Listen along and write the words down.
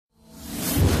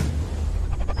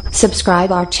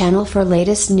Subscribe our channel for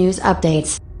latest news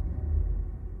updates.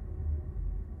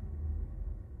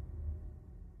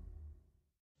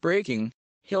 Breaking: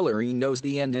 Hillary knows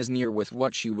the end is near with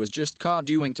what she was just caught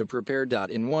doing to prepare.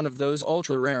 In one of those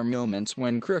ultra-rare moments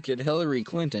when crooked Hillary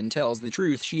Clinton tells the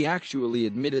truth, she actually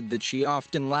admitted that she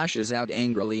often lashes out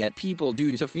angrily at people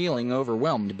due to feeling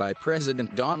overwhelmed by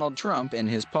President Donald Trump and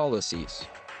his policies.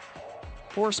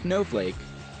 Poor snowflake.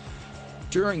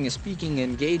 During a speaking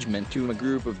engagement to a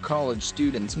group of college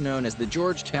students known as the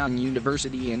Georgetown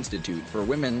University Institute for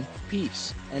Women,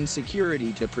 Peace, and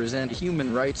Security to present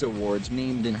human rights awards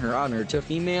named in her honor to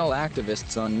female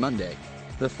activists on Monday,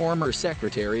 the former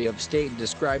Secretary of State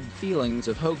described feelings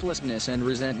of hopelessness and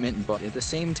resentment, but at the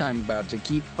same time vowed to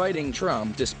keep fighting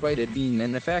Trump despite it being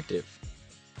ineffective.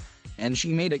 And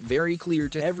she made it very clear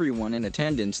to everyone in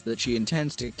attendance that she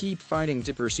intends to keep fighting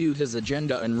to pursue his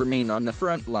agenda and remain on the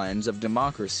front lines of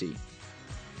democracy.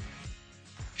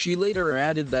 She later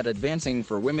added that advancing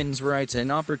for women's rights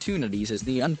and opportunities is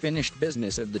the unfinished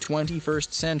business of the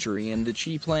 21st century and that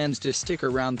she plans to stick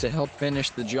around to help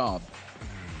finish the job.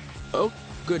 Oh,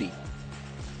 goody.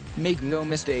 Make no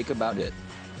mistake about it.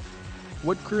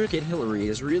 What crooked Hillary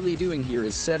is really doing here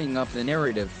is setting up the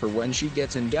narrative for when she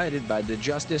gets indicted by the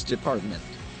Justice Department.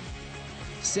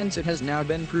 Since it has now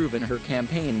been proven her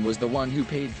campaign was the one who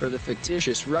paid for the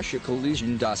fictitious Russia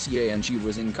collusion dossier and she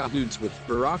was in cahoots with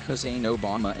Barack Hussein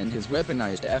Obama and his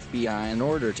weaponized FBI in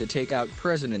order to take out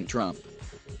President Trump.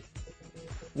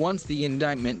 Once the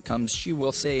indictment comes, she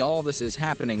will say all this is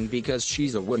happening because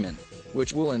she's a woman,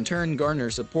 which will in turn garner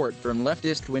support from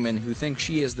leftist women who think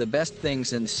she is the best thing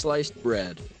since sliced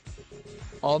bread.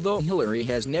 Although Hillary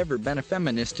has never been a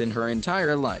feminist in her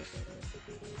entire life,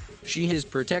 she has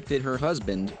protected her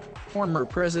husband, former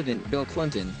President Bill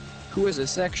Clinton, who is a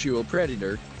sexual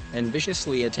predator, and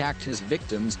viciously attacked his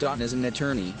victims. As an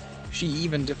attorney, she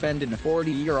even defended a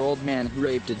 40-year-old man who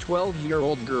raped a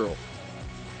 12-year-old girl.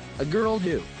 A girl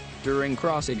who, during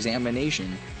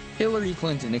cross-examination, Hillary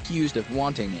Clinton accused of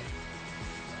wanting it.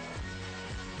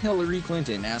 Hillary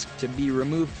Clinton asked to be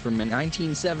removed from a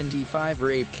 1975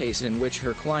 rape case in which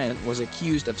her client was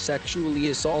accused of sexually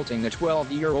assaulting a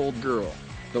 12-year-old girl,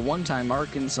 the one-time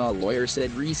Arkansas lawyer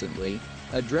said recently,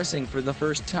 addressing for the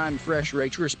first time fresh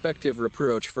retrospective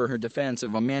reproach for her defense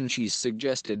of a man she's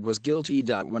suggested was guilty.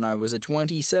 When I was a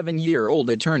 27-year-old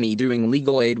attorney doing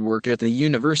legal aid work at the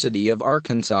University of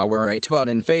Arkansas where I taught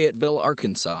in Fayetteville,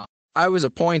 Arkansas, I was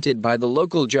appointed by the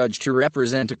local judge to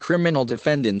represent a criminal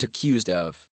defendant accused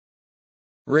of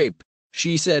rape,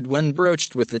 she said when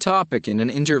broached with the topic in an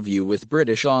interview with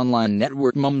British online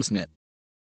network Mumsnet.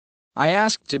 I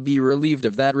asked to be relieved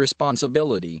of that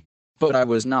responsibility, but I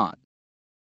was not.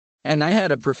 And I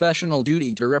had a professional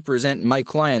duty to represent my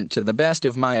client to the best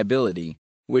of my ability,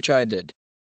 which I did.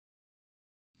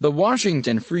 The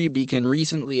Washington Free Beacon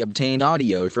recently obtained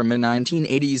audio from a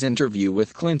 1980s interview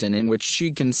with Clinton in which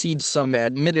she concedes some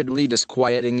admittedly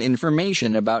disquieting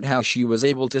information about how she was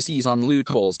able to seize on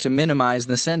loopholes to minimize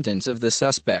the sentence of the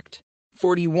suspect,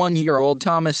 41-year-old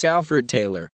Thomas Alfred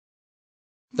Taylor.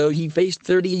 Though he faced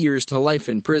 30 years to life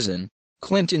in prison,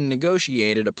 Clinton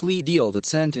negotiated a plea deal that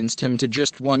sentenced him to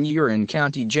just 1 year in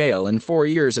county jail and 4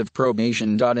 years of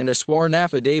probation. In a sworn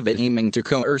affidavit aiming to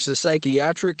coerce a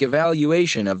psychiatric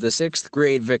evaluation of the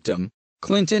 6th-grade victim,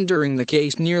 Clinton during the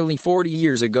case nearly 40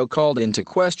 years ago called into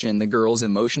question the girl's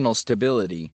emotional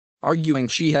stability, arguing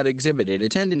she had exhibited a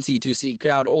tendency to seek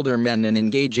out older men and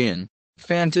engage in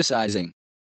fantasizing.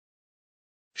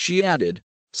 She added,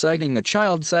 citing a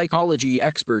child psychology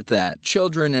expert, that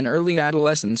children and early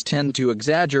adolescents tend to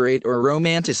exaggerate or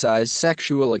romanticize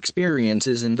sexual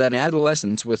experiences and that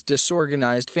adolescents with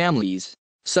disorganized families,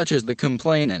 such as the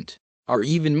complainant, are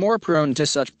even more prone to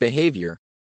such behavior.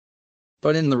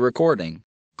 But in the recording,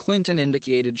 Clinton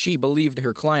indicated she believed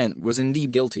her client was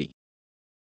indeed guilty.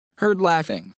 Heard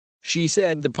laughing, she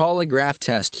said the polygraph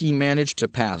test he managed to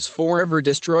pass forever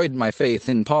destroyed my faith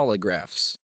in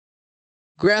polygraphs.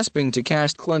 Grasping to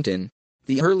cast Clinton,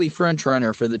 the early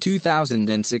frontrunner for the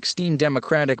 2016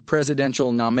 Democratic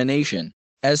presidential nomination,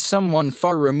 as someone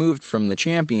far removed from the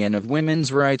champion of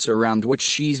women's rights around which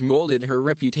she's molded her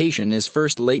reputation as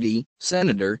First Lady,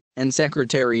 Senator, and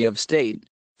Secretary of State,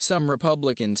 some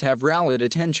Republicans have rallied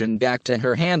attention back to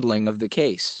her handling of the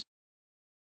case.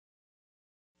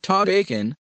 Todd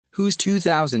Akin, whose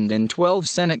 2012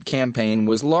 Senate campaign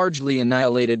was largely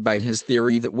annihilated by his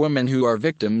theory that women who are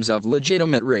victims of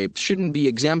legitimate rape shouldn't be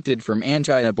exempted from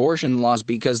anti-abortion laws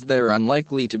because they're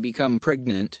unlikely to become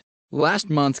pregnant, last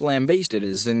month lambasted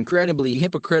as incredibly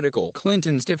hypocritical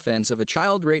Clinton's defense of a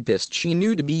child rapist she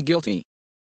knew to be guilty.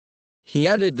 He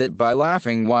added that by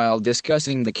laughing while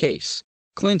discussing the case,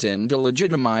 Clinton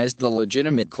delegitimized the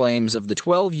legitimate claims of the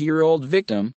 12-year-old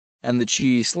victim, and that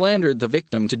she slandered the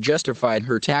victim to justify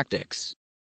her tactics.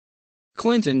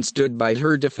 Clinton stood by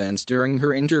her defense during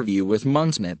her interview with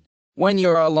Munsmith. "When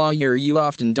you're a lawyer, you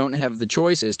often don't have the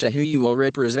choice as to who you will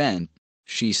represent,"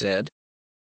 she said.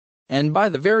 "And by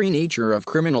the very nature of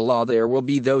criminal law, there will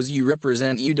be those you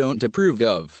represent you don't approve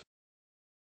of.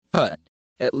 But,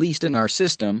 at least in our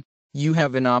system, you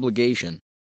have an obligation.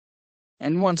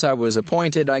 And once I was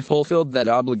appointed, I fulfilled that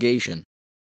obligation."